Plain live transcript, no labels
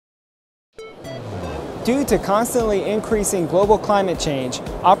Due to constantly increasing global climate change,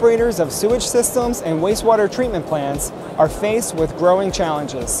 operators of sewage systems and wastewater treatment plants are faced with growing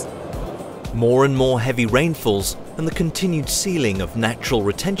challenges. More and more heavy rainfalls and the continued sealing of natural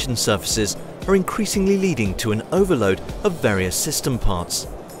retention surfaces are increasingly leading to an overload of various system parts.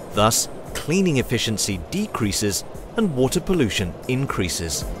 Thus, cleaning efficiency decreases and water pollution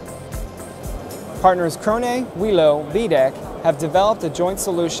increases. Partners KROHNE, WILO, VIDEC have developed a joint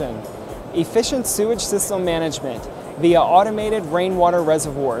solution: efficient sewage system management via automated rainwater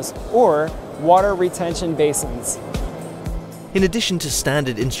reservoirs or water retention basins. In addition to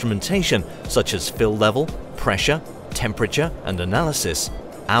standard instrumentation such as fill level, pressure, temperature and analysis,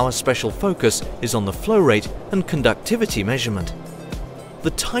 our special focus is on the flow rate and conductivity measurement.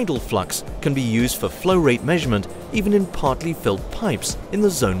 The tidal flux can be used for flow rate measurement even in partly filled pipes in the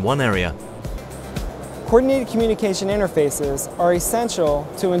Zone 1 area. Coordinated communication interfaces are essential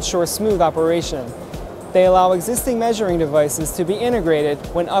to ensure smooth operation. They allow existing measuring devices to be integrated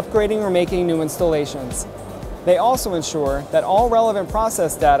when upgrading or making new installations. They also ensure that all relevant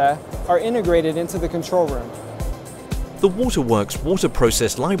process data are integrated into the control room. The WaterWorks water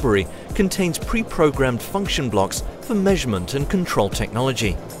process library contains pre-programmed function blocks for measurement and control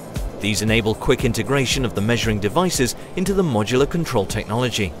technology. These enable quick integration of the measuring devices into the modular control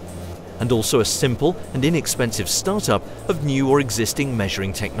technology, and also a simple and inexpensive startup of new or existing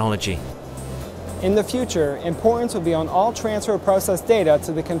measuring technology. In the future, importance will be on all transfer process data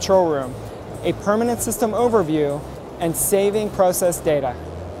to the control room, a permanent system overview, and saving process data.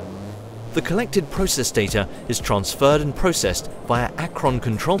 The collected process data is transferred and processed via KROHNE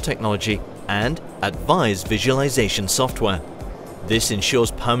control technology and advised visualization software. This ensures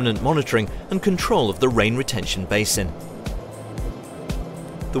permanent monitoring and control of the rain retention basin.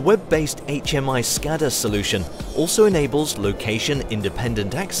 The web-based HMI SCADA solution also enables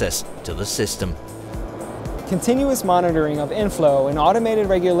location-independent access to the system. Continuous monitoring of inflow and automated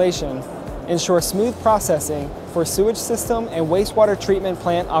regulation ensure smooth processing for sewage system and wastewater treatment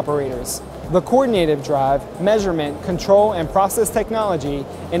plant operators. The coordinated drive, measurement, control, and process technology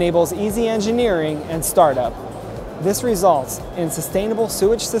enables easy engineering and startup. This results in sustainable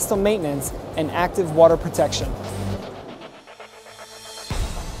sewage system maintenance and active water protection.